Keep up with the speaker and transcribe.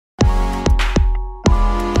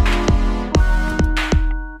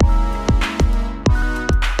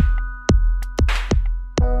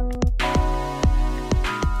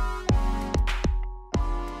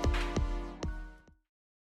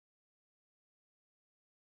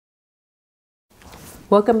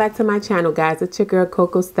Welcome back to my channel, guys. It's your girl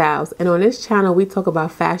Coco Styles, and on this channel we talk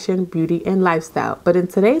about fashion, beauty, and lifestyle. But in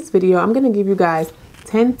today's video, I'm going to give you guys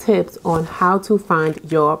 10 tips on how to find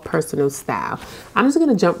your personal style. I'm just going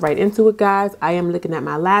to jump right into it, guys. I am looking at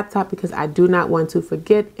my laptop because I do not want to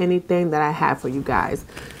forget anything that I have for you guys.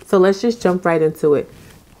 So let's just jump right into it.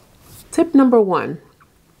 Tip number 1,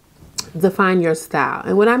 define your style.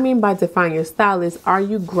 And what I mean by define your style is, are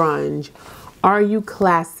you grunge? Are you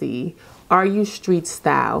classy? Are you street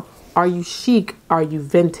style? Are you chic? Are you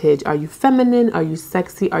vintage? Are you feminine? Are you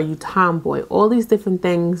sexy? Are you tomboy? All these different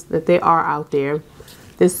things that there are out there.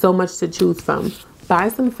 There's so much to choose from. Buy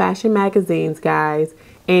some fashion magazines, guys,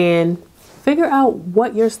 and figure out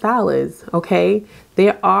what your style is, okay?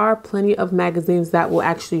 There are plenty of magazines that will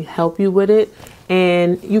actually help you with it,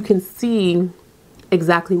 and you can see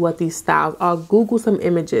exactly what these styles are. Google some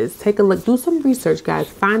images, take a look, do some research, guys.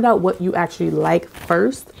 Find out what you actually like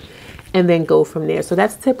first, and then go from there. So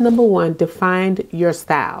that's tip number 1, define your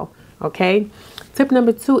style, okay? Tip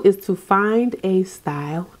number 2 is to find a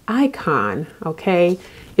style icon, okay?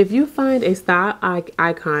 If you find a style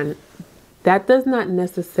icon, that does not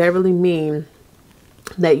necessarily mean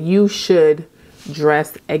that you should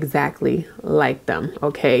dress exactly like them,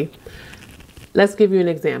 okay? Let's give you an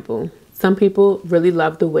example. Some people really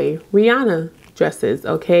love the way Rihanna dresses,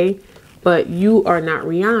 okay? But you are not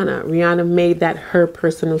Rihanna. Rihanna made that her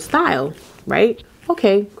personal style, right?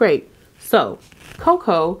 Okay, great. So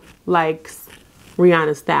Coco likes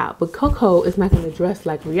Rihanna's style, but Coco is not going to dress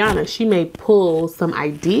like Rihanna. She may pull some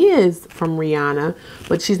ideas from Rihanna,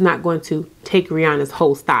 but she's not going to take Rihanna's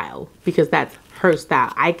whole style because that's her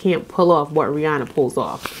style. I can't pull off what Rihanna pulls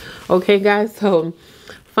off. Okay, guys, so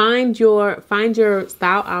find your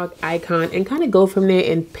style icon and kind of go from there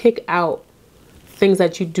and pick out things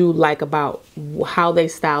that you do like about how they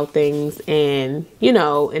style things, and you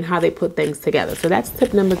know, and how they put things together. So that's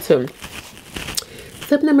tip number 2.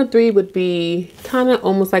 Tip number 3 would be kind of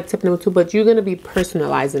almost like tip number 2, but you're going to be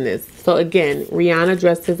personalizing this. So again, Rihanna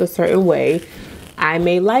dresses a certain way. I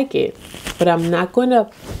may like it, but I'm not going to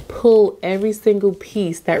pull every single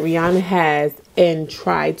piece that Rihanna has and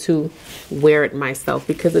try to wear it myself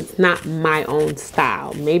because it's not my own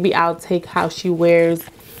style. Maybe I'll take how she wears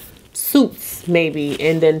suits maybe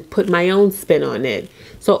and then put my own spin on it.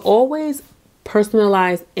 So always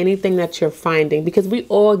personalize anything that you're finding, because we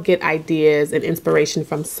all get ideas and inspiration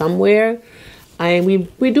from somewhere, and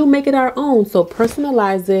we do make it our own. So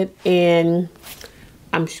personalize it, and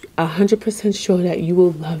I'm 100% sure that you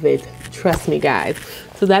will love it. Trust me, guys.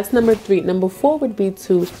 So that's number 3. Number 4 would be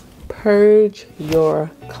to purge your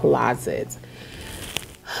closet.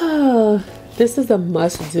 This is a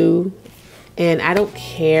must do. And I don't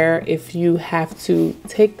care if you have to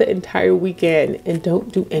take the entire weekend and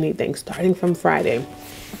don't do anything starting from Friday.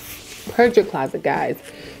 Purge your closet, guys.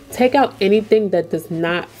 Take out anything that does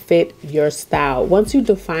not fit your style. Once you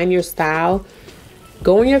define your style,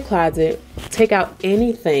 go in your closet, take out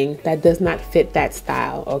anything that does not fit that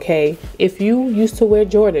style, okay? If you used to wear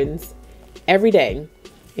Jordans every day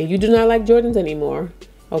and you do not like Jordans anymore,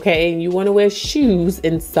 okay, and you want to wear shoes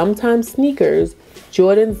and sometimes sneakers,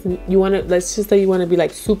 Jordans, you want to, let's just say you want to be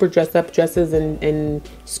like super dressed up, dresses and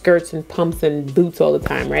skirts and pumps and boots all the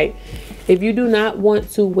time, right? If you do not want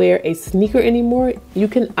to wear a sneaker anymore, you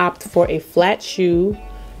can opt for a flat shoe,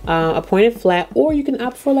 a pointed flat, or you can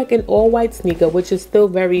opt for like an all white sneaker, which is still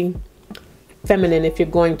very feminine if you're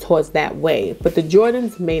going towards that way. But the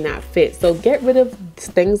Jordans may not fit. So get rid of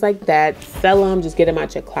things like that, sell them, just get them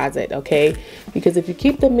out your closet, okay? Because if you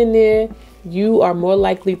keep them in there, you are more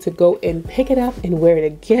likely to go and pick it up and wear it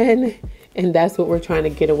again. And that's what we're trying to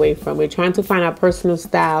get away from. We're trying to find our personal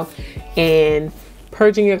style, and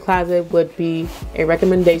purging your closet would be a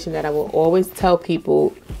recommendation that I will always tell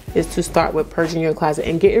people, is to start with purging your closet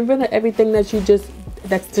and getting rid of everything that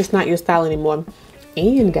that's just not your style anymore.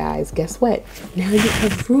 And guys, guess what? Now you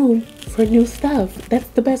have room for new stuff. That's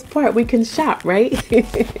the best part. We can shop, right?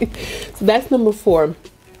 So that's number 4.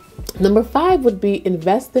 Number 5 would be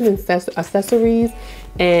invest in accessories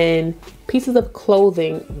and pieces of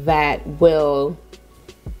clothing that will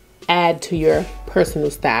add to your personal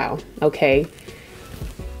style, okay?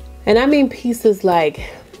 And I mean pieces like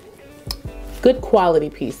good quality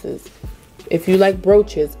pieces. If you like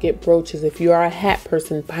brooches, get brooches. If you are a hat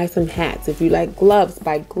person, buy some hats. If you like gloves,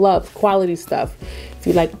 buy gloves, quality stuff. If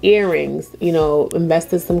you like earrings, you know,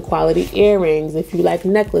 invest in some quality earrings. If you like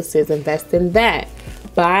necklaces, invest in that.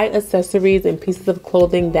 Buy accessories and pieces of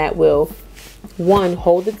clothing that will, 1,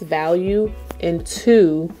 hold its value, and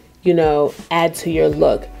 2, you know, add to your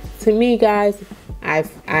look. To me, guys, I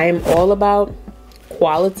am all about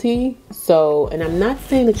quality. So So, and I'm not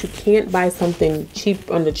saying that you can't buy something cheap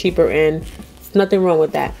on the cheaper end. There's nothing wrong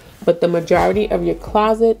with that. But the majority of your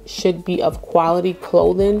closet should be of quality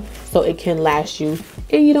clothing so it can last you.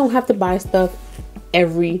 And you don't have to buy stuff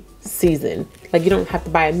every season. Like, you don't have to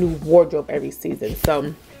buy a new wardrobe every season.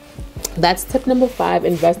 So that's tip number 5.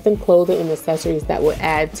 Invest in clothing and accessories that will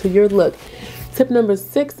add to your look. Tip number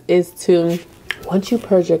 6 is to, once you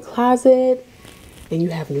purge your closet and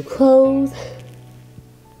you have new clothes,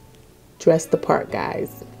 dress the part,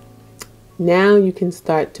 guys. Now you can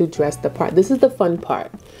start to dress the part. This is the fun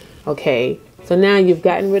part. Okay, so now you've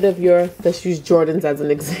gotten rid of your, let's use Jordans as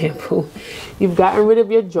an example. You've gotten rid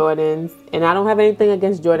of your Jordans, and I don't have anything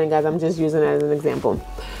against Jordan, guys. I'm just using it as an example.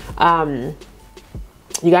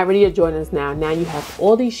 You got rid of your Jordans now. Now you have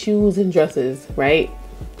all these shoes and dresses, right?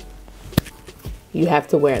 You have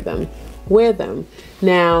to wear them. Wear them.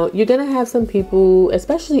 Now, you're going to have some people,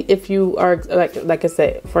 especially if you are, like I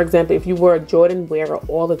said, for example, if you were a Jordan wearer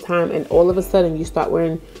all the time and all of a sudden you start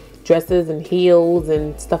wearing dresses and heels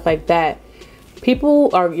and stuff like that, people,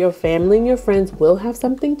 or your family and your friends, will have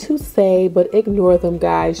something to say, but ignore them,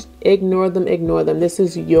 guys. Ignore them, ignore them. This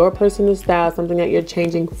is your personal style, something that you're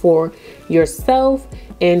changing for yourself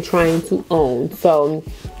and trying to own. So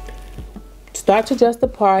start to dress the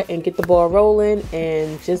part and get the ball rolling,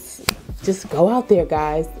 and just go out there,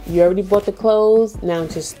 guys. You already bought the clothes. Now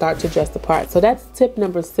just start to dress the part. So that's tip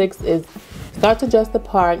number 6, is start to dress the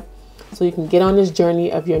part so you can get on this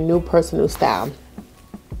journey of your new personal style.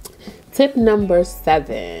 Tip number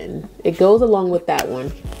 7, it goes along with that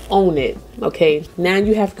one. Own it. Okay, now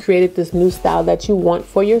you have created this new style that you want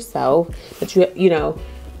for yourself, that you know,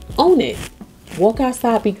 own it. Walk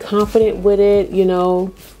outside, be confident with it. You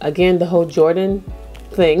know, again, the whole Jordan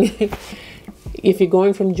thing. If you're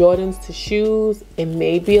going from Jordans to shoes, it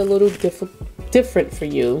may be a little different for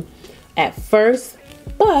you at first,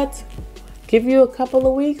 but give you a couple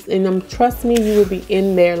of weeks and trust me, you will be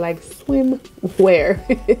in there like swimwear.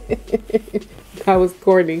 I was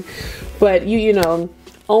corny, but you know,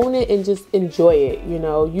 own it and just enjoy it. You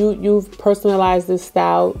know, you've personalized this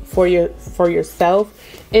style for yourself,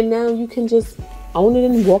 and now you can just own it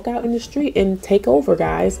and walk out in the street and take over,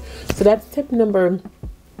 guys. So that's tip number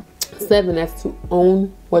 7. That's to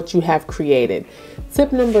own what you have created.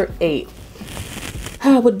 Tip number 8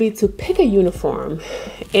 would be to pick a uniform.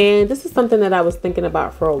 And this is something that I was thinking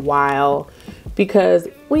about for a while, because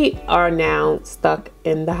we are now stuck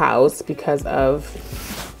in the house because of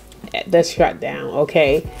the shutdown.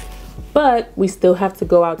 Okay, but we still have to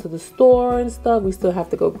go out to the store and stuff. We still have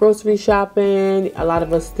to go grocery shopping. A lot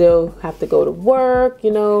of us still have to go to work,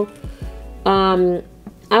 you know.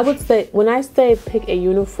 I would say, when I say pick a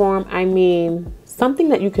uniform, I mean something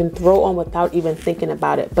that you can throw on without even thinking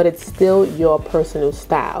about it, but it's still your personal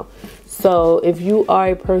style. So if you are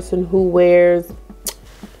a person who wears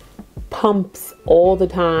pumps all the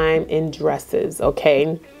time in dresses,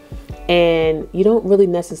 okay, and you don't really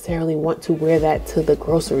necessarily want to wear that to the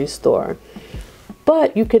grocery store,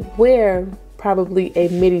 but you could wear probably a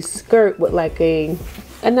midi skirt with like a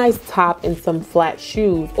nice top and some flat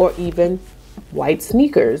shoes, or even white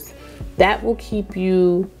sneakers. That will keep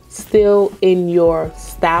you still in your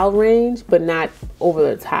style range, but not over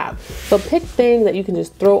the top. So pick things that you can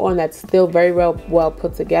just throw on that's still very well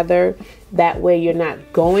put together. That way you're not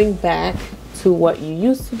going back to what you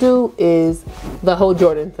used to do, is the whole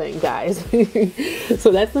Jordan thing, guys.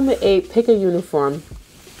 So that's number 8, pick a uniform.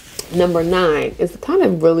 Number 9 is kind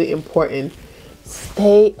of really important.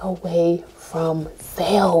 Stay away from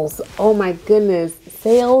sales. Oh my goodness.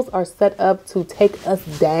 Sales are set up to take us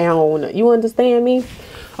down. You understand me?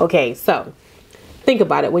 Okay, so think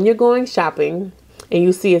about it. When you're going shopping and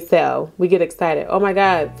you see a sale, we get excited. Oh my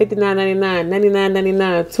God, $59.99,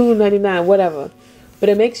 $99.99, $2.99, whatever. But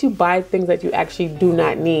it makes you buy things that you actually do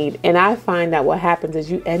not need. And I find that what happens is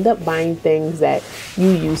you end up buying things that you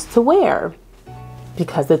used to wear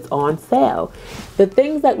because it's on sale. The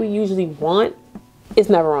things that we usually want is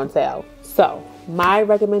never on sale. So my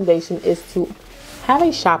recommendation is to have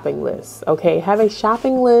a shopping list. Okay, have a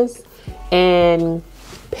shopping list and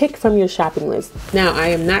pick from your shopping list. Now, I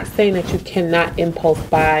am not saying that you cannot impulse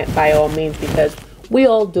buy by all means, because we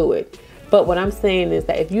all do it. But what I'm saying is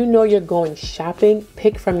that if you know you're going shopping,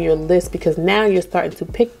 pick from your list, because now you're starting to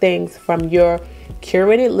pick things from your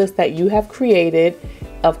curated list that you have created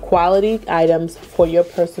of quality items for your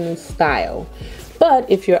personal style. But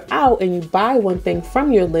if you're out and you buy one thing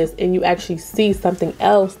from your list and you actually see something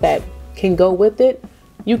else that can go with it,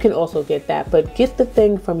 you can also get that. But get the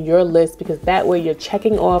thing from your list, because that way you're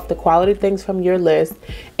checking off the quality things from your list.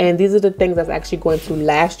 And these are the things that's actually going to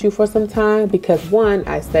last you for some time, because one,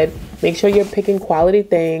 I said, make sure you're picking quality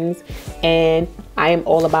things, and I am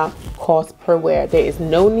all about cost per wear. There is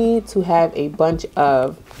no need to have a bunch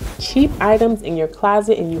of cheap items in your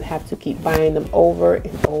closet and you have to keep buying them over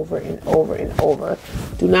and over and over and over.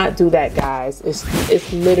 Do not do that, guys.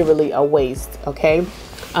 It's literally a waste. Okay.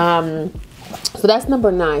 So that's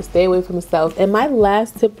number 9. Stay away from yourself. And my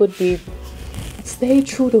last tip would be, stay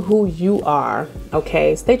true to who you are.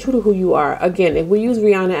 Okay, stay true to who you are. Again, if we use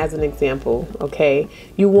Rihanna as an example, okay,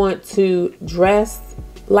 you want to dress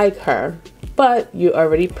like her, but you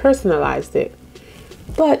already personalized it.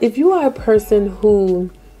 But if you are a person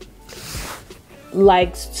who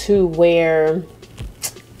likes to wear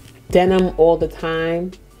denim all the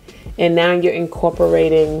time, and now you're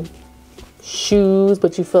incorporating shoes,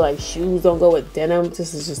 but you feel like shoes don't go with denim.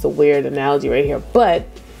 This is just a weird analogy right here, but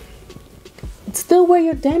still wear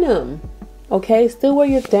your denim. Okay, still wear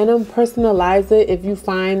your denim, personalize it. If you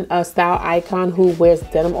find a style icon who wears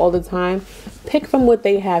denim all the time, pick from what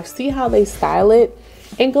they have, see how they style it,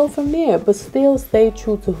 and go from there. But still stay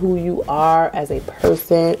true to who you are as a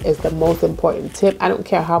person is the most important tip. I don't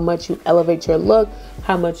care how much you elevate your look,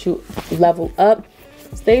 how much you level up,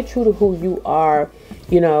 stay true to who you are.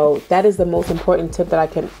 You know, that is the most important tip that I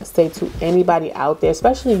can say to anybody out there,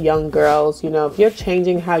 especially young girls. You know, if you're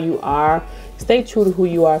changing how you are, stay true to who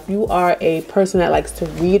you are. If you are a person that likes to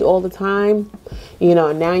read all the time, you know,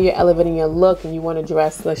 and now you're elevating your look and you want to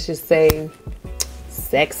dress, let's just say,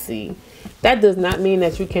 sexy. That does not mean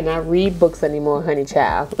that you cannot read books anymore, honey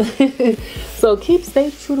child. So stay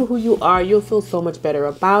true to who you are. You'll feel so much better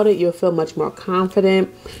about it. You'll feel much more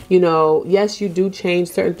confident. You know, yes, you do change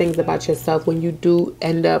certain things about yourself when you do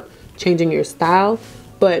end up changing your style,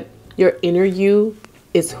 but your inner you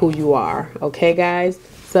is who you are. Okay, guys?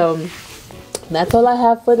 So that's all I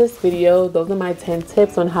have for this video. Those are my 10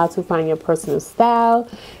 tips on how to find your personal style.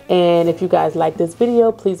 And if you guys like this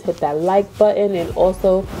video, please hit that like button. And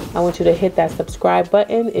also, I want you to hit that subscribe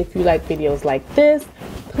button. If you like videos like this,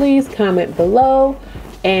 please comment below.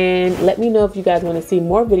 And let me know if you guys want to see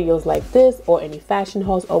more videos like this or any fashion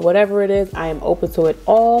hauls or whatever it is. I am open to it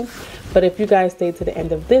all. But if you guys stay to the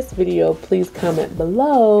end of this video, please comment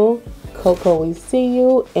below. Coco, we see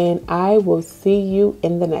you. And I will see you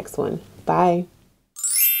in the next one. Bye.